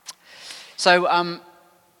So,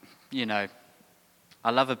 you know, I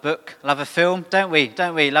love a book, love a film, don't we?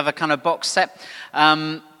 Don't we? Love a kind of box set.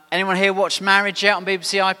 Anyone here watched Marriage yet on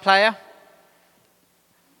BBC iPlayer?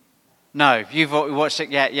 No, you've watched it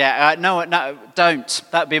yet? Yeah. No, don't.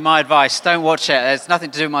 That'd be my advice. Don't watch it. There's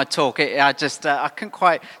nothing to do with my talk. I couldn't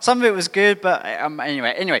quite. Some of it was good, but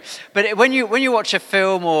anyway. But when you watch a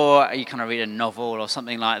film, or you kind of read a novel or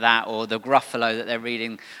something like that, or the Gruffalo that they're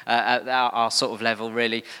reading at our sort of level,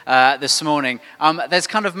 really, this morning, there's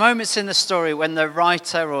kind of moments in the story when the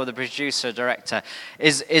writer or the producer or director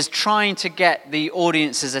is trying to get the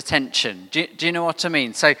audience's attention. Do you know what I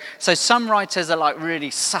mean? So some writers are like really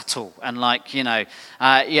subtle. And like,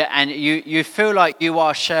 and you feel like you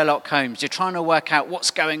are Sherlock Holmes. You're trying to work out what's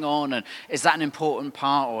going on, and is that an important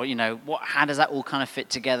part, or how does that all kind of fit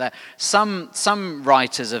together? Some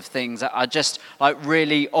writers of things are just like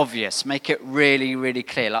really obvious, make it really, really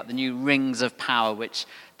clear, like the new Rings of Power, which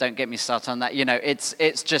don't get me started on that.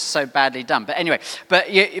 It's just so badly done. But anyway,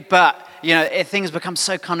 things become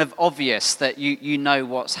so kind of obvious that you know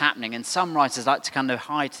what's happening, and some writers like to kind of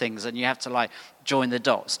hide things, and you have to like join the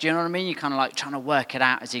dots. Do you know what I mean? You're kind of like trying to work it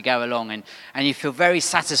out as you go along, and you feel very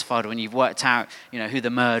satisfied when you've worked out, who the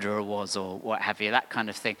murderer was or what have you, that kind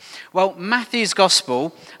of thing. Well, Matthew's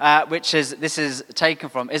Gospel, which this is taken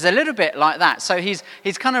from, is a little bit like that. So he's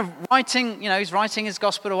kind of writing, he's writing his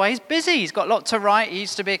Gospel away. He's busy. He's got a lot to write. He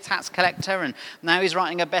used to be a tax collector, and now he's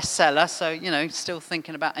writing a bestseller. So still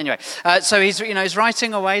thinking about anyway. So he's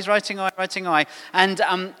writing away,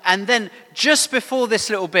 and then just before this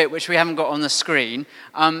little bit, which we haven't got on the screen.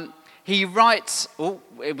 He writes,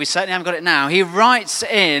 we certainly haven't got it now. He writes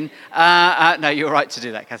in, no, you're right to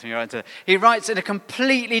do that, Catherine, you're right to do that. He writes in a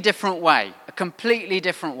completely different way,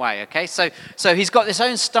 okay? So he's got this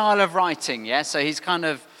own style of writing, yeah? So he's kind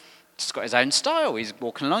of just got his own style. He's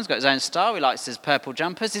walking along, he's got his own style. He likes his purple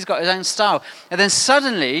jumpers, he's got his own style. And then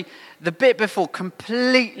suddenly, the bit before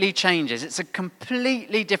completely changes. It's a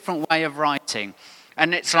completely different way of writing.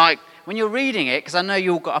 And it's like, when you're reading it, because I know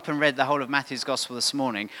you all got up and read the whole of Matthew's Gospel this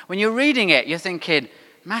morning, when you're reading it, you're thinking,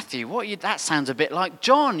 Matthew, that sounds a bit like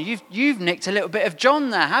John. You've nicked a little bit of John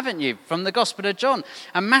there, haven't you, from the Gospel of John?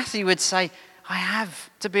 And Matthew would say, I have,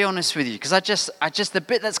 to be honest with you, because I just the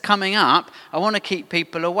bit that's coming up, I want to keep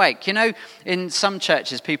people awake. In some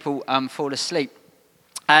churches, people fall asleep.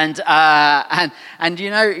 And you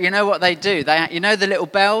know what they do? The little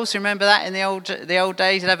bells. Remember that in the old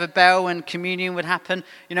days? You'd have a bell when communion would happen.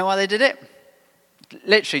 You know why they did it?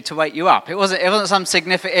 Literally to wake you up. It wasn't some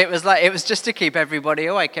significant. It was just to keep everybody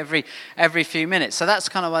awake every few minutes. So that's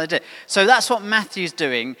kind of what they did. So that's what Matthew's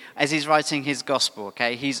doing as he's writing his gospel.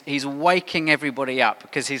 Okay, he's waking everybody up,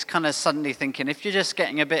 because he's kind of suddenly thinking, if you're just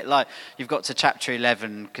getting a bit like you've got to chapter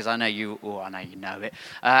 11, because I know you know it,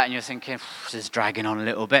 and you're thinking this is dragging on a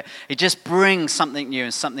little bit. He just brings something new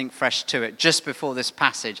and something fresh to it just before this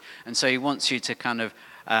passage, and so he wants you to kind of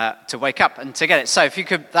to wake up and to get it. So if you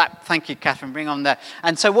could, thank you, Catherine, bring on there.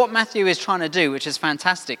 And so what Matthew is trying to do, which is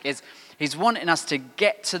fantastic, is he's wanting us to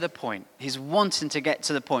get to the point. He's wanting to get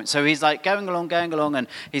to the point. So he's like going along, and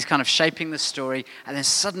he's kind of shaping the story. And then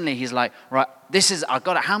suddenly he's like, right,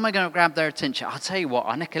 how am I going to grab their attention? I'll tell you what,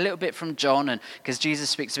 I'll nick a little bit from John, and because Jesus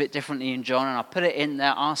speaks a bit differently in John, and I'll put it in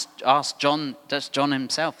there, ask John, that's John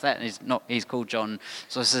himself, he's called John,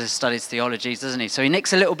 so he studies theologies, doesn't he? So he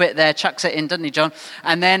nicks a little bit there, chucks it in, doesn't he, John?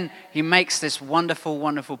 And then he makes this wonderful,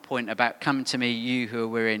 wonderful point about, come to me, you who are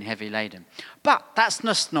weary and heavy laden. But that's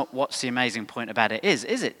just not what's the amazing point about it is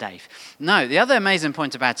it, Dave? No, the other amazing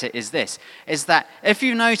point about it is this, is that if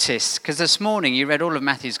you notice, because this morning you read all of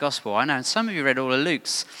Matthew's Gospel, I know, and some of you read all of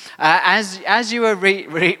Luke's, as you were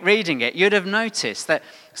reading it, you'd have noticed that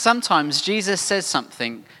sometimes Jesus says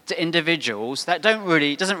something to individuals that doesn't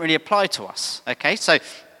really apply to us, okay? So,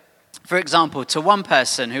 for example, to one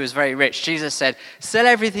person who was very rich, Jesus said, sell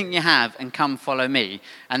everything you have and come follow me,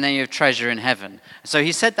 and then you have treasure in heaven. So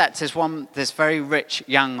he said that to this very rich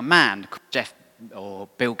young man, Jeff or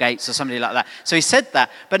Bill Gates or somebody like that. So he said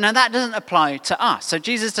that, but now that doesn't apply to us. So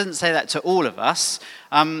Jesus doesn't say that to all of us,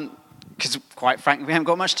 because quite frankly, we haven't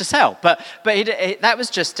got much to sell. But that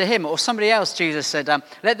was just to him. Or somebody else, Jesus said,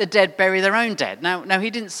 let the dead bury their own dead. Now,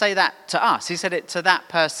 he didn't say that to us. He said it to that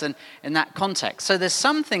person in that context. So there's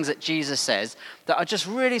some things that Jesus says that are just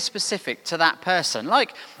really specific to that person.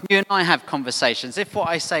 Like you and I have conversations. If what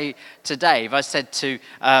I say to Dave, I said to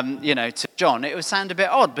John, it would sound a bit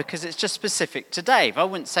odd because it's just specific to Dave. I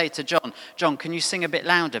wouldn't say to John, can you sing a bit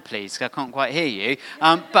louder, please? 'Cause I can't quite hear you.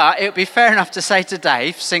 But it would be fair enough to say to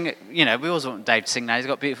Dave, sing, we always want Dave to sing now. He's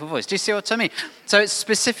got a beautiful voice. Do you see what I mean? So it's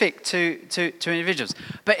specific to individuals.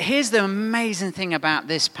 But here's the amazing thing about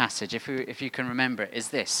this passage, if you can remember it, is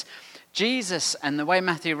this. Jesus, and the way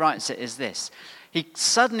Matthew writes it is this. He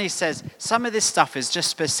suddenly says some of this stuff is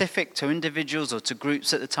just specific to individuals or to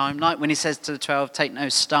groups at the time. Like when he says to the 12, take no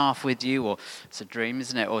staff with you, or it's a dream,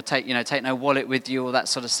 isn't it? Or take no wallet with you, all that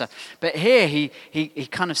sort of stuff. But here he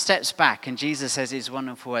kind of steps back and Jesus says these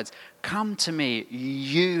wonderful words, come to me,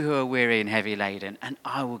 you who are weary and heavy laden, and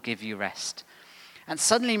I will give you rest. And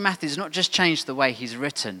suddenly Matthew's not just changed the way he's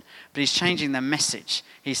written, but he's changing the message.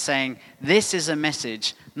 He's saying this is a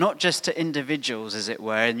message not just to individuals, as it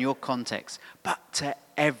were, in your context, but to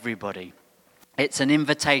everybody. It's an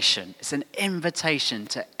invitation. It's an invitation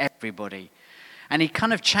to everybody. And he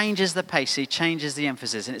kind of changes the pace, he changes the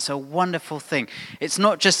emphasis, and it's a wonderful thing. It's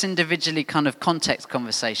not just individually kind of context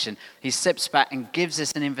conversation. He steps back and gives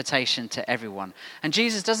us an invitation to everyone. And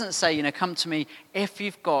Jesus doesn't say, come to me if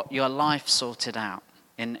you've got your life sorted out,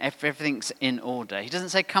 if everything's in order. He doesn't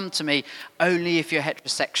say, come to me only if you're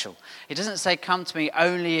heterosexual. He doesn't say, come to me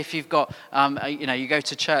only if you've got, you go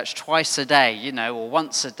to church twice a day, or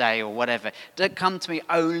once a day or whatever. Don't come to me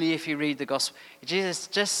only if you read the gospel. Jesus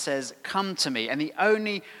just says, come to me. And the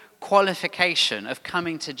only qualification of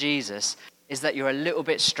coming to Jesus is that you're a little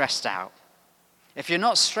bit stressed out. If you're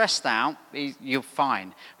not stressed out, you're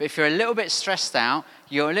fine. But if you're a little bit stressed out,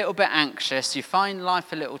 you're a little bit anxious, you find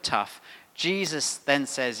life a little tough, Jesus then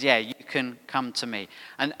says, yeah, you can come to me.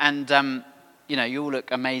 And you all look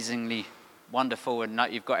amazingly wonderful and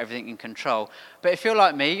like you've got everything in control. But if you're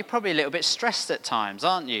like me, you're probably a little bit stressed at times,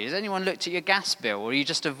 aren't you? Has anyone looked at your gas bill, or are you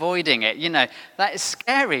just avoiding it? That is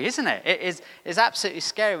scary, isn't it? It's absolutely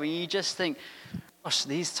scary when you just think, gosh,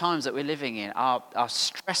 these times that we're living in are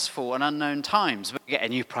stressful and unknown times. We get a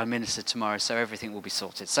new prime minister tomorrow, so everything will be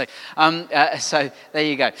sorted. So there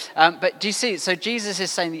you go. But do you see? So Jesus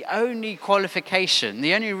is saying the only qualification,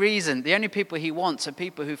 the only reason, the only people he wants are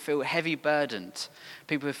people who feel heavy burdened,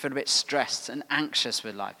 people who feel a bit stressed and anxious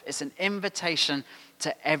with life. It's an invitation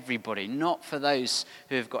to everybody, not for those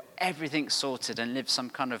who have got everything sorted and live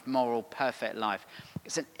some kind of moral, perfect life.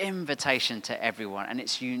 It's an invitation to everyone, and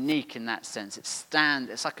it's unique in that sense. It's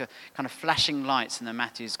like a kind of flashing lights in the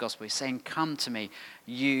Matthew's gospel. He's saying, come to me,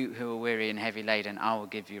 you who are weary and heavy laden, I will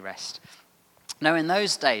give you rest. Now, in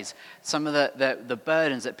those days, some of the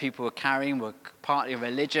burdens that people were carrying were partly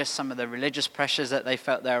religious, some of the religious pressures that they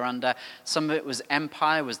felt they were under. Some of it was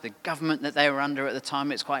empire, was the government that they were under at the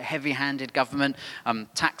time. It's quite a heavy-handed government,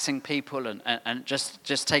 taxing people and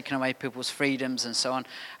just taking away people's freedoms and so on.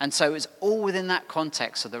 And so it was all within that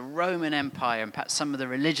context of the Roman Empire and perhaps some of the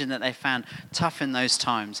religion that they found tough in those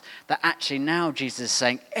times, that actually now Jesus is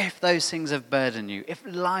saying, if those things have burdened you, if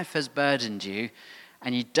life has burdened you,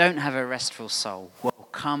 and you don't have a restful soul, well,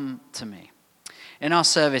 come to me. In our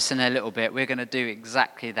service in a little bit, we're going to do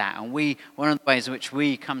exactly that. And one of the ways in which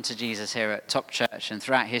we come to Jesus here at Top Church and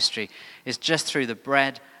throughout history is just through the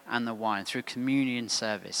bread and the wine, through communion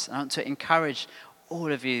service. I want to encourage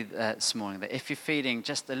all of you this morning that if you're feeling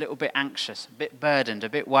just a little bit anxious, a bit burdened, a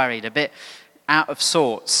bit worried, a bit out of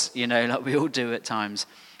sorts, like we all do at times,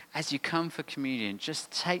 as you come for communion,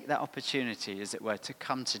 just take that opportunity, as it were, to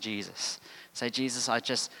come to Jesus. Say, Jesus, I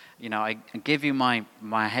give you my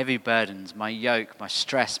heavy burdens, my yoke, my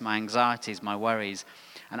stress, my anxieties, my worries,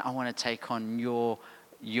 and I want to take on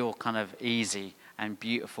your kind of easy and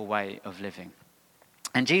beautiful way of living.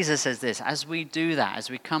 And Jesus says this, as we do that, as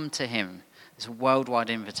we come to him, this worldwide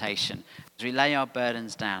invitation, as we lay our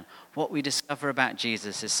burdens down, what we discover about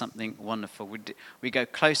Jesus is something wonderful. We go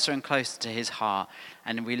closer and closer to his heart,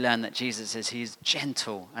 and we learn that Jesus is he's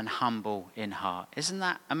gentle and humble in heart. Isn't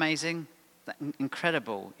that amazing?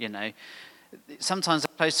 Incredible, Sometimes the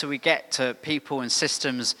closer we get to people and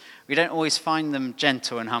systems, we don't always find them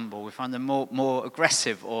gentle and humble. We find them more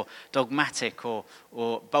aggressive or dogmatic or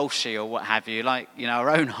bolshy or what have you, like our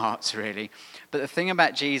own hearts really. But the thing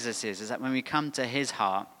about Jesus is that when we come to his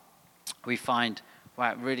heart, we find,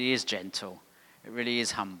 wow, it really is gentle. It really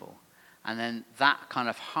is humble. And then that kind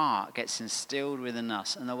of heart gets instilled within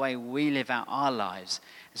us. And the way we live out our lives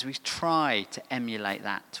is we try to emulate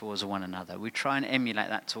that towards one another. We try and emulate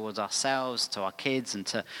that towards ourselves, to our kids and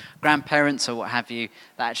to grandparents or what have you.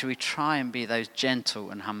 That actually we try and be those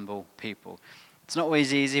gentle and humble people. It's not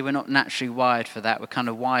always easy. We're not naturally wired for that. We're kind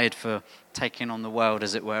of wired for taking on the world,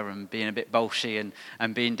 as it were, and being a bit bolshy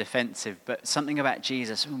and being defensive. But something about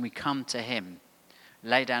Jesus, when we come to him,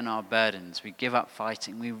 lay down our burdens, we give up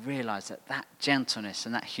fighting, we realize that gentleness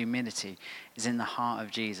and that humility is in the heart of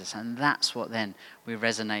Jesus, and that's what then we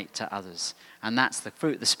resonate to others. And that's the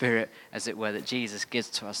fruit of the Spirit, as it were, that Jesus gives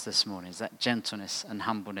to us this morning, is that gentleness and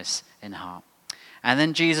humbleness in heart. And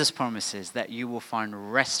then Jesus promises that you will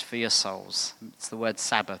find rest for your souls. It's the word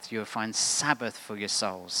Sabbath. You will find Sabbath for your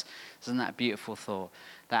souls. Isn't that a beautiful thought?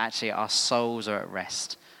 that actually our souls are at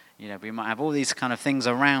rest. You know, we might have all these kind of things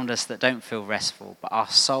around us that don't feel restful, but our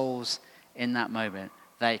souls in that moment,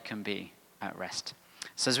 they can be at rest.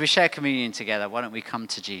 So as we share communion together, why don't we come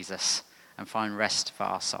to Jesus and find rest for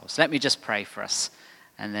our souls? Let me just pray for us,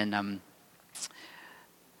 and then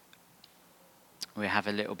we have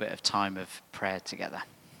a little bit of time of prayer together.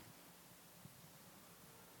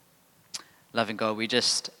 Loving God, we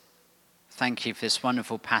just thank you for this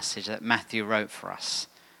wonderful passage that Matthew wrote for us,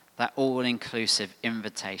 that all-inclusive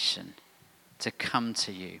invitation to come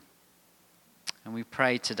to you. And we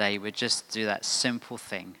pray today we'd just do that simple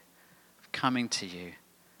thing of coming to you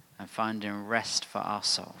and finding rest for our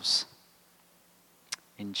souls.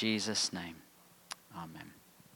 In Jesus' name, amen.